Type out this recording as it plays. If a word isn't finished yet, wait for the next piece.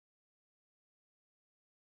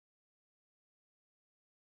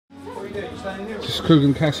Just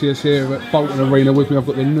Kugan Cassius here at Bolton Arena with me. I've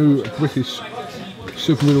got the new British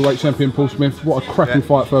super middleweight champion Paul Smith. What a cracking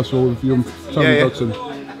fight first of all with you and Tony Dodson.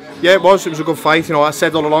 Yeah, it was a good fight. You know, I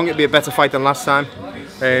said all along it'd be a better fight than last time.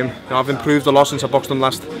 You know, I've improved a lot since I boxed him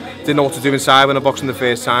last. Didn't know what to do inside when I boxed him the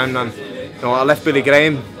first time, and you know, I left Billy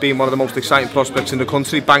Graham being one of the most exciting prospects in the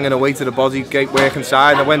country, banging away to the body, great work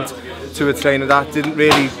inside. I went to a trainer that didn't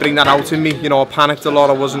really bring that out in me. You know, I panicked a lot.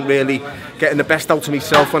 I wasn't really getting the best out of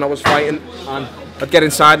myself when I was fighting, and I'd get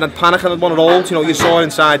inside and I'd panic and I'd want it all. You know, you saw it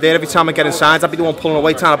inside there. Every time I get inside, I'd be the one pulling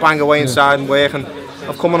away, trying to bang away inside and work. And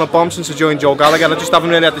I've come on a bomb since I joined Joe Gallagher. I just haven't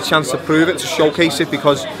really had the chance to prove it, to showcase it,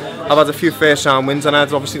 because I've had a few first round wins and I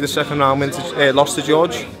had obviously the second round win to, lost to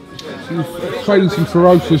George. You've traded some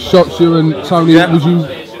ferocious shots, you and Tony. Yeah. Was you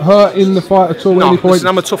hurt in the fight at all at any point? Listen,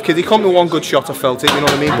 I'm a tough kid. He caught me one good shot, I felt it, you know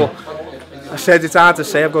what I mean? But I said it's hard to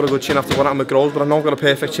say I've got a good chin after what happened with Groves, but I've not got a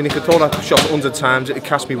perfect chin. He could throw that shot 100 times, it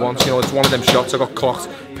cast me once. You know, it's one of them shots. I got clocked,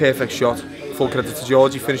 perfect shot. Full credit to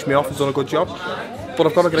George, he finished me off, he's done a good job. But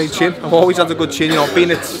I've got a great chin. I've always had a good chin. You know, I've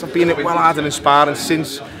been it well harder in sparring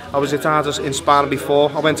since I was at hardest in sparring before.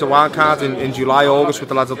 I went to Wildcard in July, August with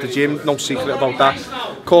the lads up the gym. No secret about that.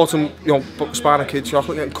 Caught him, you know, sparring Kid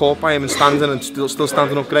Chocolate, getting caught by him and standing and still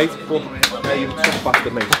standing up great. But you're a tough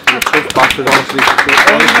bastard, mate. You're a tough bastard, honestly.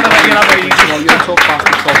 You're a tough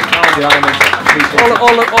bastard.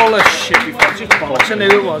 All the shit before, just bollocks. I knew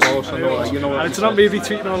it was. You know, and it's not me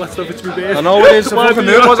tweeting all that stuff, it's me beard. I know it is. I fucking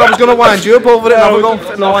knew it was. I was going to wind you up over it and have a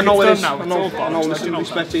go. No, I know it is. I know, listen,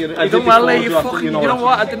 respect to you. I don't well, you fucking, you know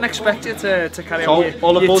what, I didn't expect you to carry on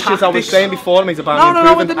all the bullshit I was saying before, mate, about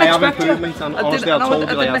improving. I have improved, mate, and honestly I told you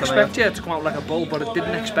I didn't expect you to come out like a bull, but I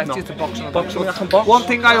didn't expect you to box on a box. I can box. One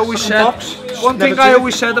thing I always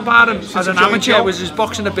said about him as an amateur was his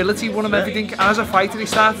boxing ability, won him everything. As a fighter he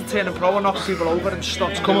started turning pro and knocking people over and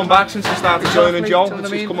stopped. It's coming back since he started joining Joe,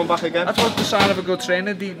 it's coming back again. That's what the sign of a good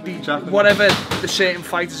trainer, whatever the certain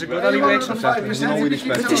fighters are good at, he works on. You know we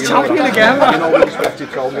respect you. He's champion again. You know we respect you,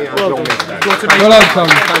 told me. Well done,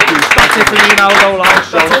 Tony. Thank you. That's it for me now, though,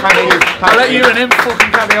 lads. I'll let you and him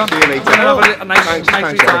fucking carry on. See you later. Have a nice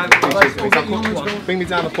time. Bring me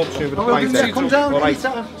down the pub soon with the fight. Come down. Alright,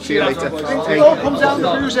 see you later. Come down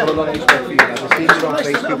the cruiser. I've seen you on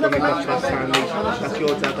Facebook when you got transparent. That's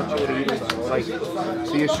your dad, that's your hero. Alright,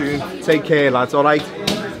 see you soon. Take care, lads, alright?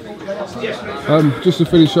 Just to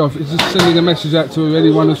finish off, is just sending a message out to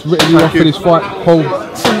anyone that's written you off for this fight, Paul?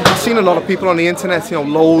 I've seen a lot of people on the internet, you know,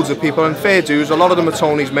 loads of people, and fair dues, a lot of them are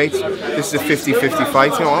Tony's mates. This is a 50-50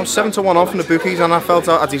 fight. You know, I'm 7-1 off from the bookies, and I felt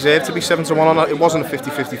I deserved to be 7-1 on. It wasn't a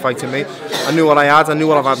 50-50 fight to me. I knew what I had, I knew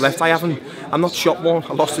what I've had left. I'm not shot one.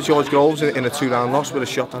 I lost to George Groves in a 2-round loss with a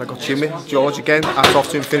shot that I got Jimmy. George again, hats off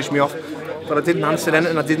to him, finished me off. But I didn't answer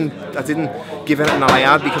anything, I didn't give anything that I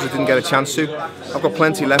had because I didn't get a chance to. I've got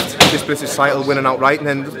plenty left. This British title, winning outright, and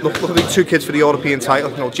then look at the two kids for the European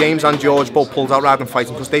title. You know, James and George both pulled out rather than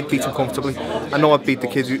fighting because they beat him comfortably. I know I beat the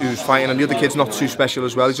kid who's fighting, and the other kid's not too special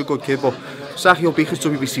as well. He's a good kid, but Saki Obika's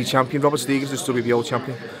WBC champion, Robert Steegers is WBO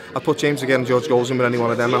champion. I put James again and George goes in with any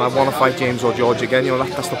one of them, and I want to fight James or George again. You know,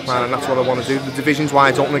 that's the plan, and that's what I want to do. The division's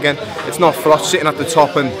wide open again. It's not Frost sitting at the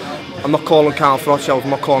top, and I'm not calling Carl Frost out, I'm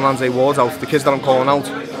not calling Anze Ward out. The kids that I'm calling out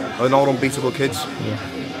are not unbeatable kids. Yeah.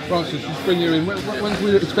 Francis, just bring you in. When do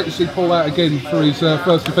we expect to see Paul out again for his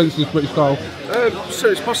first defence in his British style? As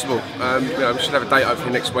soon as possible. You know, we should have a date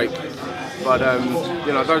hopefully next week. But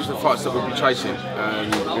you know, those are the fights that we'll be chasing.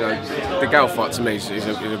 You know, the Gale fight to me is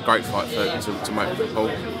a great fight to make for Paul.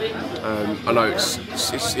 I know it's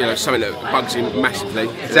you know, something that bugs him massively.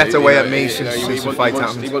 He's had away at me since the fight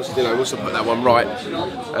happened. He wants to put that one right.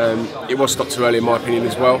 It was stopped too early in my opinion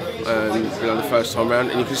as well. You know, the first time round,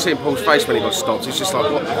 and you can see in Paul's face when he got stopped. It's just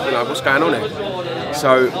like, what's going on here?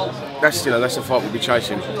 So that's the fight we'll be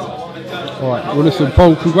chasing. Alright, well listen,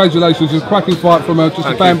 Paul, congratulations. It's a cracking fight from just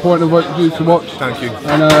a fan point of view to watch. Thank you.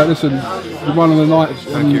 And listen, you won on the night.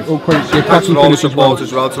 Thank you. All credits to you. Thanks for all the support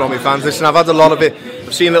as well to all my fans. Listen, I've had a lot of it.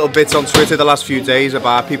 I've seen little bits on Twitter the last few days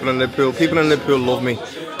about people in Liverpool. People in Liverpool love me.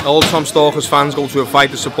 All Tom Stalker's fans go to a fight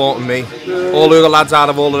to supporting me. All the other lads out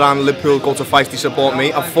of all around Liverpool go to fights to support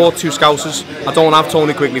me. I've fought 2 Scousers. I don't have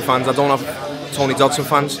Tony Quigley fans. I don't have Tony Dodson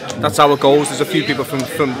fans. That's how it goes. There's a few people from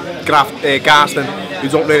Garston who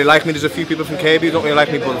don't really like me. There's a few people from Kirby who don't really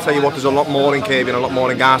like me, but I'll tell you what, there's a lot more in Kirby and a lot more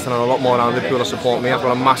in Garston and a lot more around Liverpool that support me. I've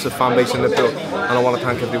got a massive fan base in Liverpool and I want to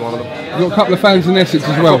thank every one of them. You've got a couple of fans in Essex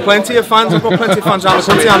as well. I've got plenty of fans. I've got plenty of fans around the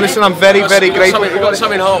country, and listen, I'm very grateful. We've got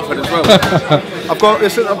some in Hartford as well. I've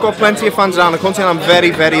got plenty of fans around the country, and I'm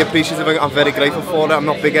very appreciative. I'm very grateful for it. I'm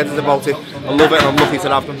not big-headed about it. I love it, and I'm lucky to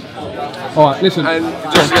have them. All right, listen. And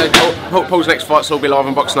just Paul's next fight's will be live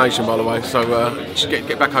on Box Nation, by the way. So just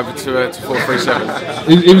get back over to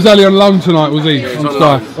 437. He was only on loan tonight, was he? Yeah, on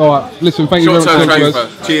Sky. All right, listen. Thank you very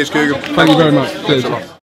much. Cheers, Cougar. Thank you very much. Cheers.